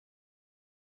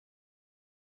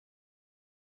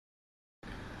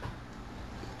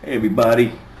Hey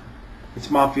everybody, it's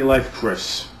Mafialife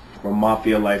Chris from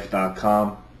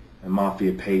Mafialife.com and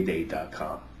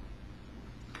MafiaPayday.com.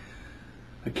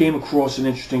 I came across an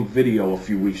interesting video a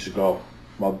few weeks ago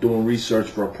while doing research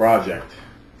for a project.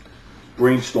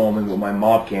 Brainstorming with my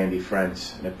mob candy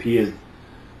friends, and appeared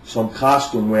some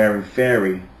costume wearing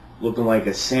fairy looking like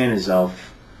a Santa's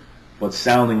elf but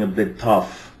sounding a bit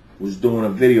tough was doing a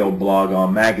video blog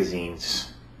on magazines.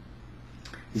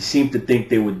 He seemed to think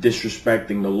they were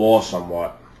disrespecting the law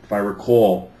somewhat. If I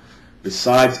recall,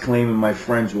 besides claiming my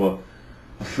friends were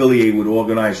affiliated with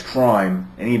organized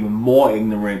crime, and even more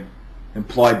ignorant,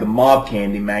 implied the Mob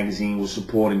Candy magazine was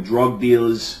supporting drug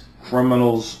dealers,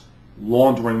 criminals,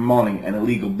 laundering money, and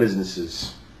illegal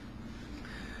businesses.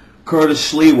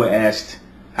 Curtis Sliwa asked,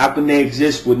 how can they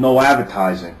exist with no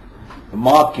advertising? The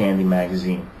Mob Candy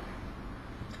magazine.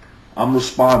 I'm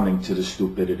responding to the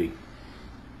stupidity.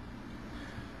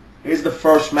 Here's the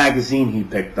first magazine he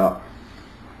picked up.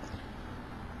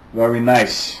 Very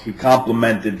nice. He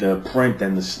complimented the print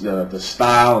and the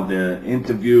style, the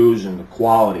interviews, and the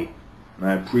quality. And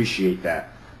I appreciate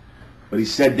that. But he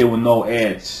said there were no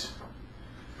ads.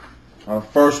 On the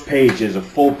first page, there's a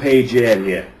full page ad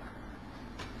here.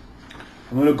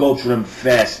 I'm going to go through them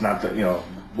fast, not to,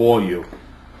 bore you.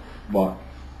 But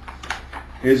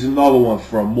here's another one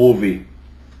for a movie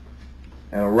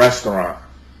and a restaurant.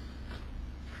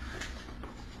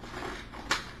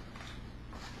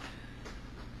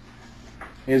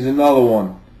 Here's another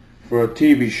one for a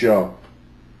TV show.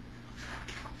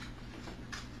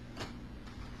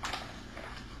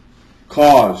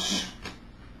 Cars.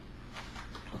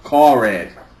 A car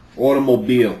ad.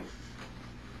 Automobile.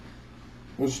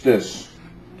 What's this?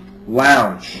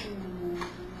 Lounge.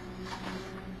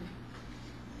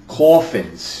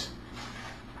 Coffins.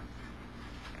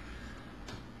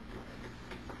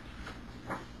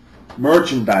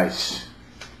 Merchandise.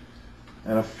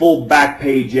 And a full back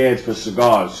page ad for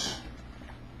cigars.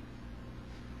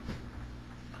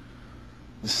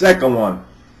 The second one,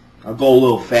 I'll go a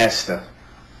little faster.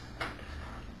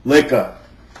 Liquor.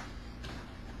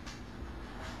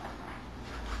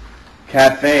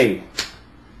 Cafe.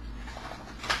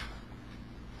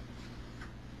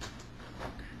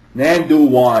 Nandu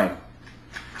wine.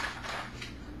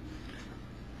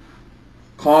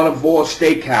 Carnivore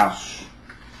Steakhouse.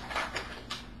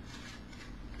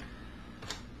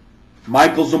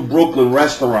 Michael's of Brooklyn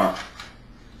restaurant.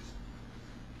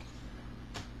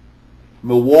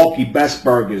 Milwaukee Best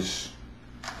Burgers.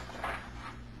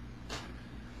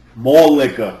 More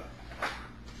liquor.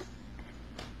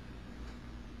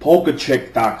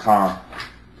 PokerChick.com.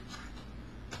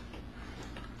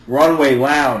 Runway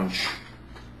Lounge.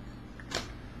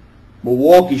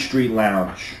 Milwaukee Street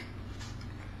Lounge.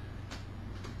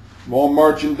 More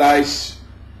merchandise.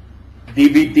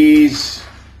 DVDs.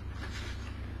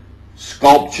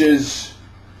 Sculptures,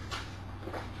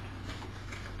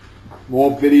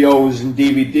 more videos and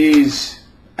DVDs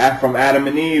from Adam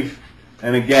and Eve,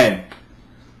 and again,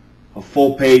 a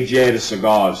full page ad of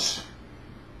cigars.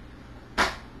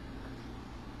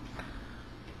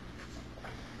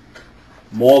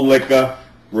 More liquor,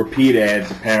 repeat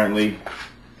ads apparently.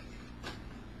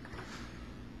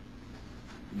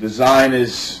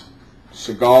 Designers,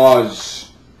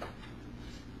 cigars,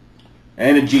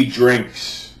 energy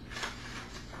drinks.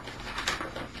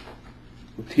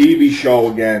 TV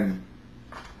show again.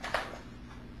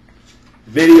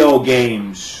 Video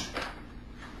games.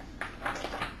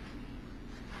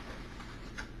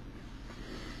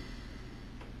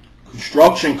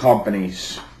 Construction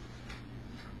companies.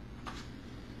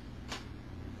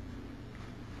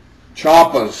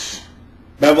 Choppers.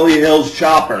 Beverly Hills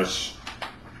Choppers.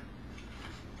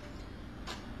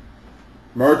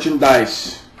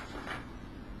 Merchandise.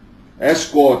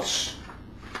 Escorts.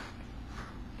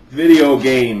 Video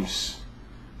games,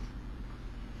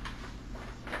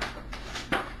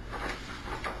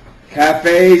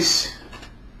 cafes,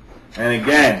 and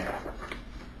again,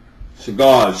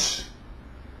 cigars.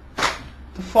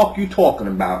 The fuck you talking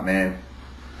about, man?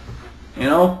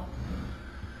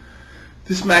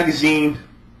 This magazine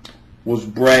was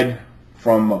bred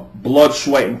from blood,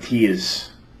 sweat, and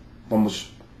tears from a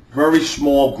very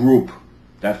small group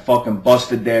that fucking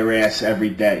busted their ass every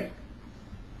day.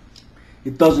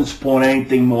 It doesn't support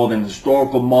anything more than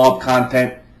historical mob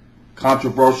content,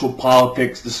 controversial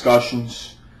politics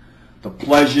discussions, the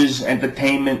pleasures,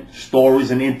 entertainment,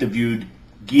 stories, and interviews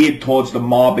geared towards the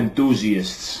mob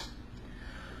enthusiasts.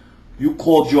 You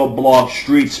called your blog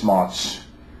Street Smarts.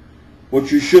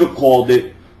 What you should have called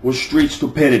it was Street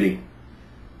Stupidity.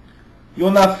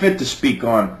 You're not fit to speak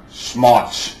on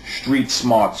smarts, street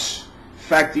smarts,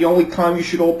 fact, the only time you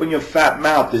should open your fat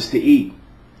mouth is to eat.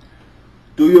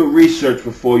 Do your research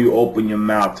before you open your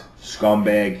mouth,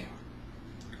 scumbag.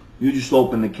 You just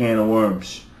opened the can of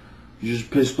worms. You just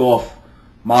pissed off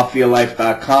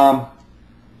Mafialife.com,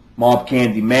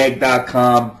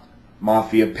 MobCandyMag.com,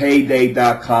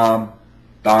 MafiaPayday.com,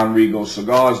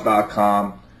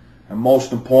 DonRigoCigars.com, and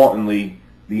most importantly,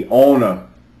 the owner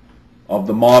of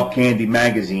the Mob Candy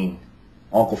magazine,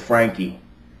 Uncle Frankie.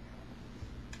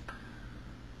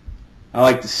 I'd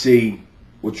like to see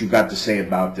what you got to say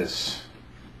about this,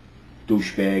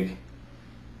 douchebag.